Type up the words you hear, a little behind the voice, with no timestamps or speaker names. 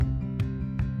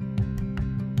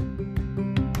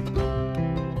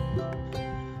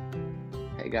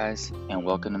guys, and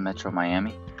welcome to Metro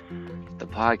Miami, the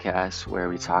podcast where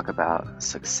we talk about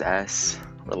success,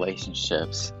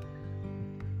 relationships,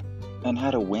 and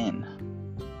how to win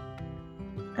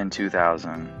in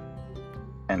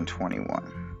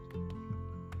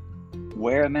 2021.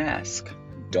 Wear a mask.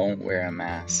 Don't wear a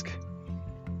mask.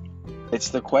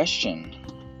 It's the question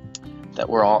that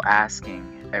we're all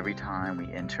asking every time we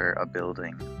enter a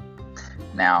building.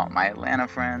 Now, my Atlanta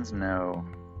friends know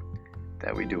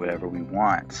that we do whatever we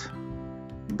want,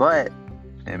 but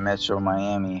in Metro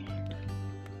Miami,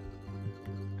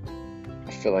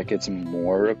 I feel like it's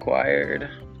more required,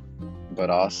 but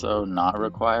also not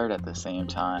required at the same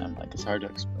time. Like, it's hard to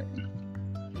explain.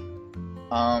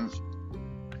 Oh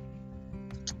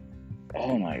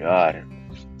my god,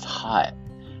 it's hot.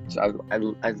 So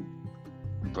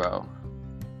bro,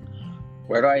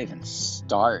 where do I even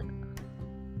start?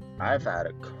 I've had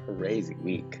a crazy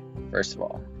week. First of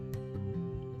all,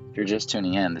 if you're just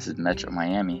tuning in, this is Metro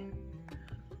Miami.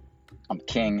 I'm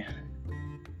King,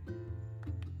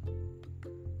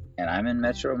 and I'm in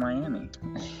Metro Miami.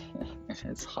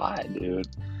 It's hot, dude.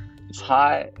 It's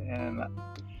hot, and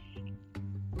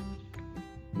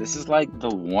this is like the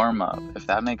warm-up, if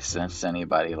that makes sense to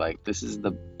anybody. Like, this is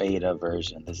the beta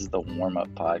version. This is the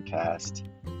warm-up podcast.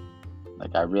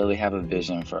 Like, I really have a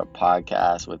vision for a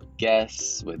podcast with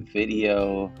guests, with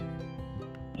video,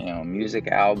 music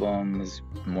albums,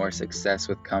 more success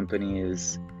with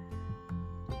companies.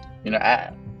 You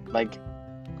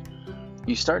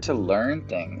start to learn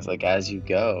things, like, as you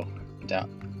go.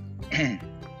 I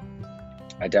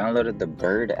downloaded the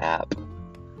Bird app.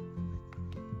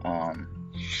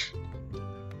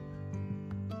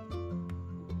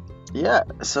 Yeah,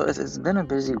 so it's been a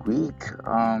busy week.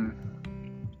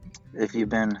 If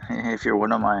you're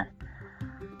one of my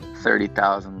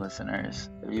 30,000 listeners,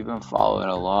 if you've been following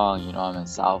along, I'm in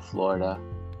South Florida,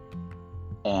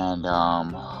 and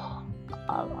I'm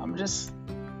just,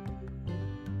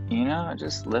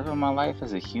 just living my life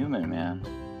as a human, man.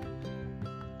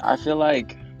 I feel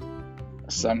like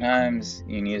sometimes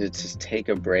you need to just take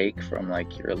a break from,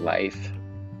 like, your life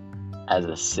as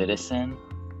a citizen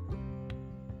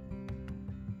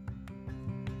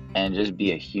and just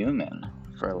be a human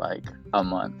for like a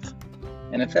month.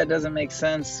 And if that doesn't make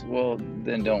sense, well,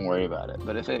 then don't worry about it.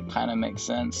 But if it kind of makes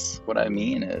sense, what I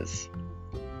mean is,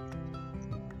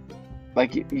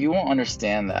 like, you won't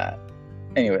understand that.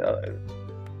 Anyway,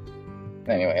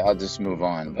 I'll just move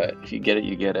on. But if you get it,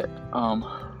 you get it.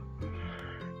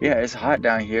 Yeah, it's hot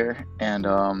down here, and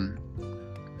oh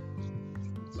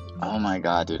my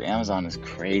god, dude, Amazon is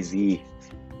crazy.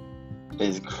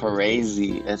 It's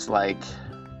crazy. It's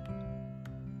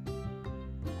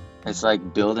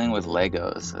like building with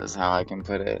Legos, is how I can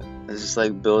put it. It's just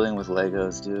like building with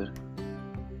Legos, dude.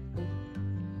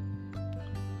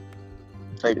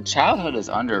 Like, childhood is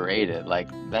underrated. Like,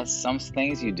 that's some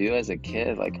things you do as a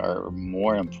kid, like, are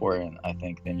more important, I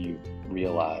think, than you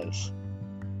realize.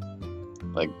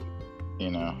 Like,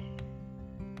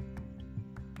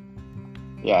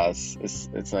 yeah, it's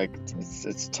like,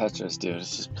 it's Tetris, dude.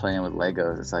 It's just playing with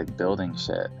Legos. It's like building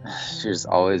shit. You're just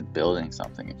always building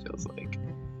something, it feels like.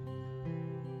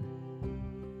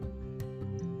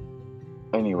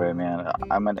 Anyway, man,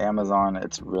 I'm at Amazon.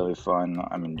 It's really fun.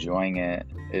 I'm enjoying it.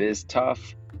 It is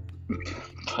tough,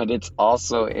 but it's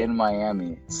also in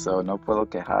Miami, so no puedo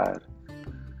quejar.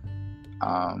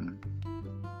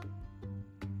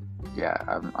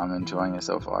 Yeah, I'm enjoying it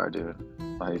so far, dude.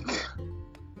 I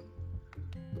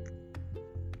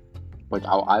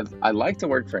like to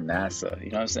work for NASA.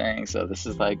 You know what I'm saying? So this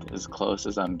is like as close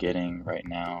as I'm getting right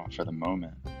now for the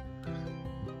moment.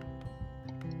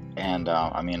 And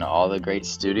all the great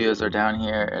studios are down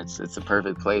here. It's a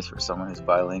perfect place for someone who's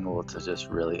bilingual to just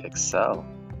really excel,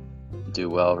 do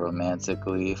well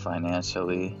romantically,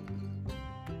 financially,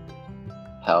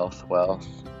 health, wealth.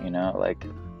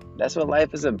 That's what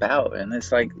life is about. And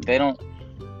it's like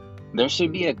there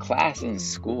should be a class in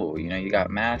school. You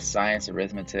got math, science,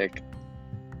 arithmetic.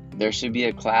 There should be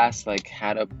a class like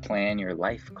how to plan your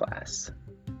life class.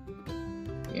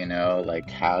 Like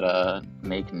how to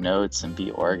make notes and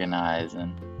be organized,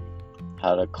 and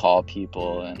how to call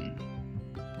people, and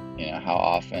how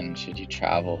often should you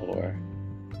travel, or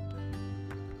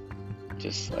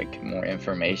just like more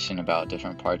information about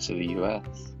different parts of the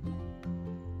US.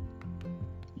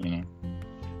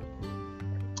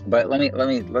 But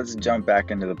let's jump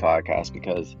back into the podcast,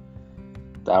 because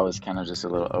that was kind of just a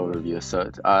little overview. So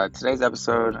today's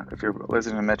episode, if you're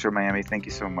listening to Metro Miami, thank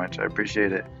you so much. I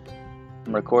appreciate it.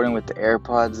 I'm recording with the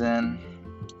AirPods in.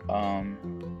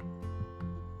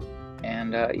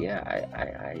 And yeah,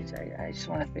 I just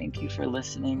want to thank you for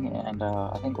listening. And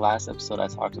I think last episode I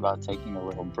talked about taking a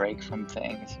little break from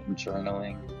things and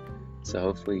journaling. So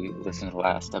hopefully you listen to the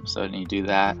last episode and you do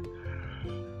that.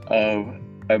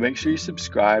 Make sure you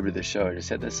subscribe to the show. Just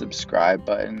hit the subscribe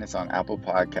button. It's on Apple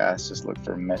Podcasts. Just look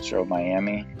for Metro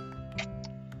Miami.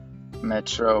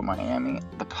 Metro Miami,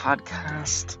 the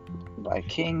podcast by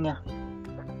King.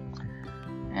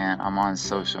 And I'm on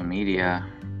social media.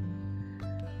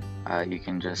 You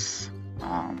can just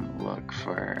look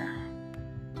for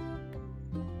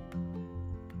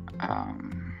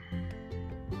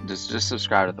just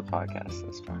subscribe to the podcast.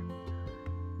 That's fine.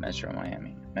 Metro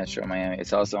Miami.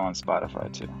 It's also on Spotify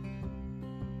too.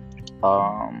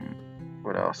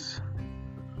 What else?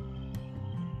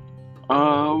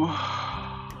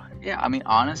 Yeah, I mean,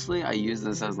 honestly, I use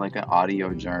this as like an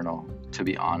audio journal. To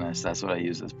be honest, that's what I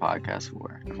use this podcast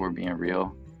for. If we're being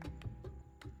real,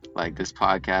 like this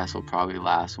podcast will probably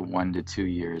last 1 to 2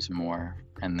 years more,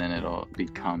 and then it'll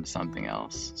become something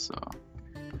else. So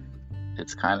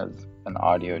it's kind of an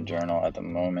audio journal at the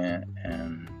moment,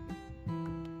 and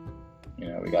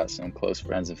we got some close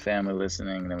friends and family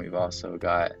listening, and then we've also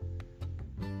got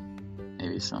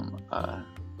maybe some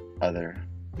other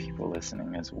people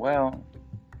listening as well.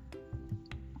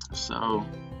 So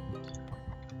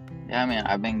yeah, man,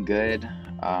 I've been good.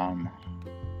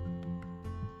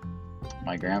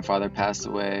 My grandfather passed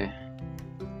away.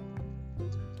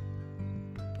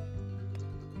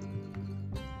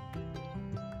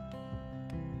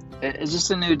 It's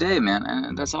just a new day, man,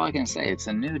 and that's all I can say. It's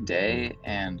a new day,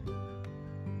 and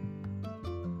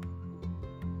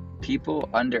people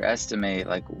underestimate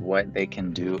like what they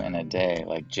can do in a day.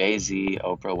 Like Jay-Z,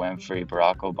 Oprah Winfrey,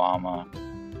 Barack Obama,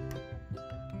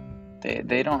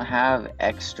 they don't have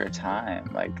extra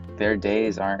time. Like their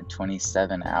days aren't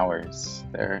 27 hours.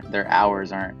 Their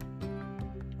hours aren't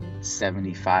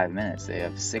 75 minutes. They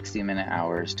have 60-minute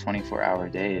hours, 24-hour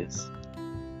days.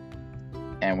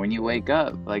 And when you wake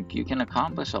up, like you can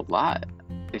accomplish a lot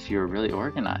if you're really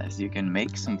organized. You can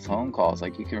make some phone calls.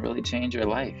 Like you can really change your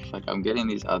life. Like I'm getting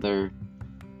these other,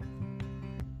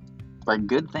 like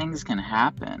good things can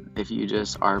happen if you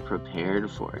just are prepared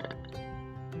for it.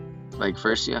 Like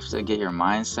first you have to get your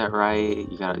mindset right.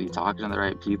 You gotta be talking to the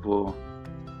right people.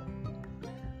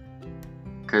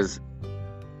 Cause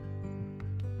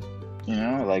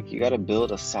like you gotta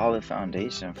build a solid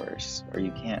foundation first, or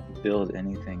you can't build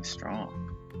anything strong.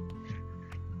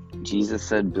 Jesus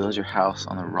said, build your house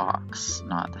on the rocks,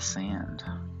 not the sand.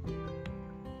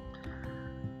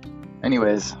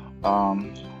 Anyways,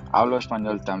 hablo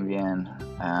español también.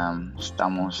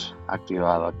 Estamos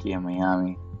activados aquí en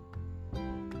Miami.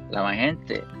 La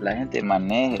gente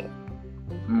maneja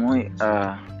muy,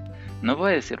 no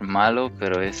voy a decir malo,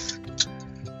 pero es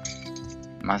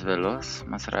más veloz,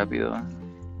 más rápido.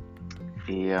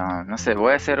 Y no sé,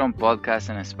 voy a hacer un podcast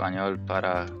en español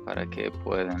para que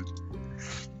puedan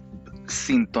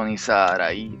sintonizar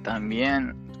ahí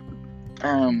también.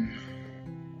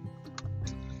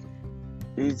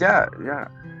 Y ya.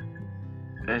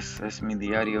 Es mi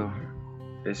diario,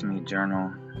 es mi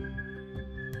journal.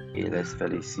 Y les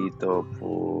felicito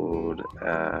por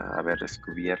haber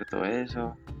descubierto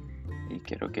eso. Y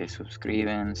quiero que subscribe.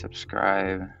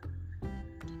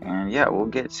 And yeah, we'll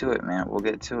get to it, man. We'll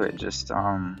get to it. Just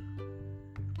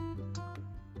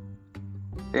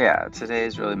yeah, today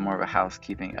is really more of a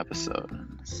housekeeping episode.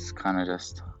 It's kind of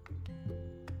it's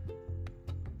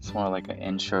more like an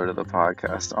intro to the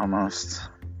podcast almost.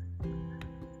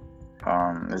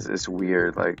 It's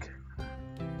weird, like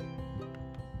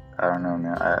I don't know,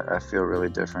 man. I feel really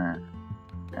different,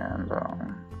 and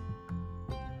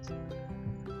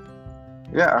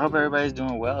yeah, I hope everybody's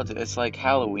doing well. It's like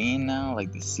Halloween now.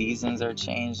 Like the seasons are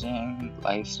changing,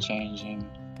 life's changing.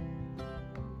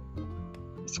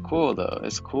 It's cool though.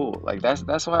 It's cool. Like that's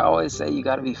why I always say you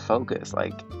gotta be focused.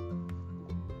 Like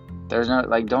there's no,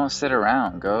 like, don't sit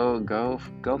around. Go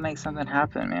make something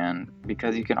happen, man.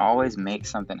 Because you can always make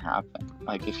something happen.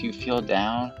 Like if you feel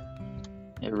down,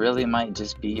 it really might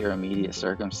just be your immediate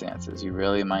circumstances. You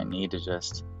really might need to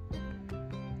just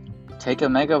take a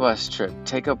megabus trip,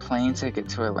 take a plane ticket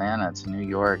to Atlanta, to New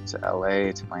York, to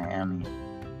LA, to Miami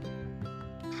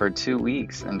for 2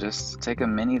 weeks and just take a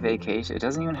mini vacation. It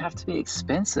doesn't even have to be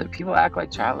expensive. People act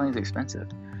like traveling is expensive.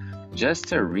 Just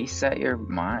to reset your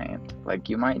mind. Like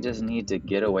you might just need to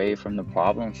get away from the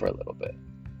problem for a little bit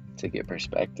to get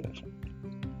perspective.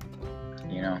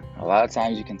 A lot of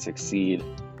times you can succeed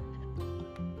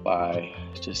by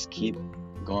just keep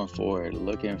going forward,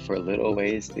 looking for little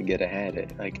ways to get ahead.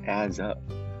 It like adds up.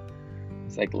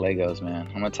 It's like Legos, man.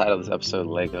 I'm gonna title this episode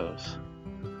Legos.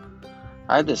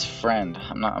 I had this friend,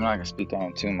 I'm not gonna speak on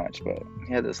him too much, but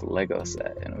he had this Lego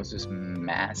set and it was just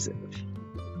massive.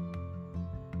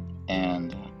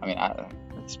 And I mean,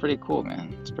 it's pretty cool,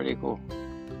 man. It's pretty cool.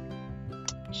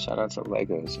 Shout out to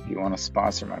Legos. If you want to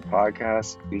sponsor my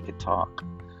podcast, we could talk.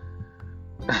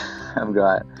 I've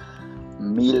got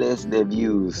miles de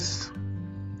views.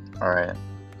 Alright.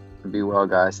 Be well,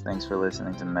 guys. Thanks for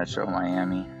listening to Metro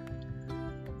Miami,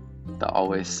 the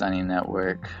Always Sunny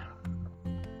Network.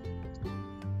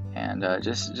 And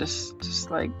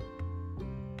just like,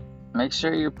 make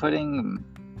sure you're putting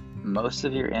most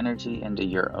of your energy into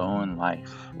your own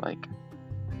life. Like,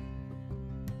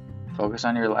 focus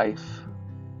on your life.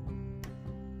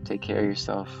 Take care of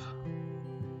yourself.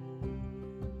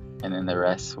 And then the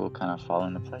rest will kind of fall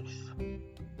into place.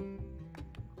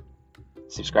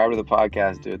 Subscribe to the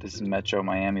podcast, dude. This is Metro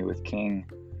Miami with King.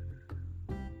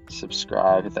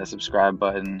 Subscribe. Hit that subscribe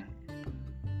button.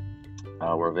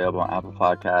 We're available on Apple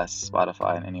Podcasts,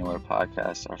 Spotify, and anywhere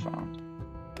podcasts are found.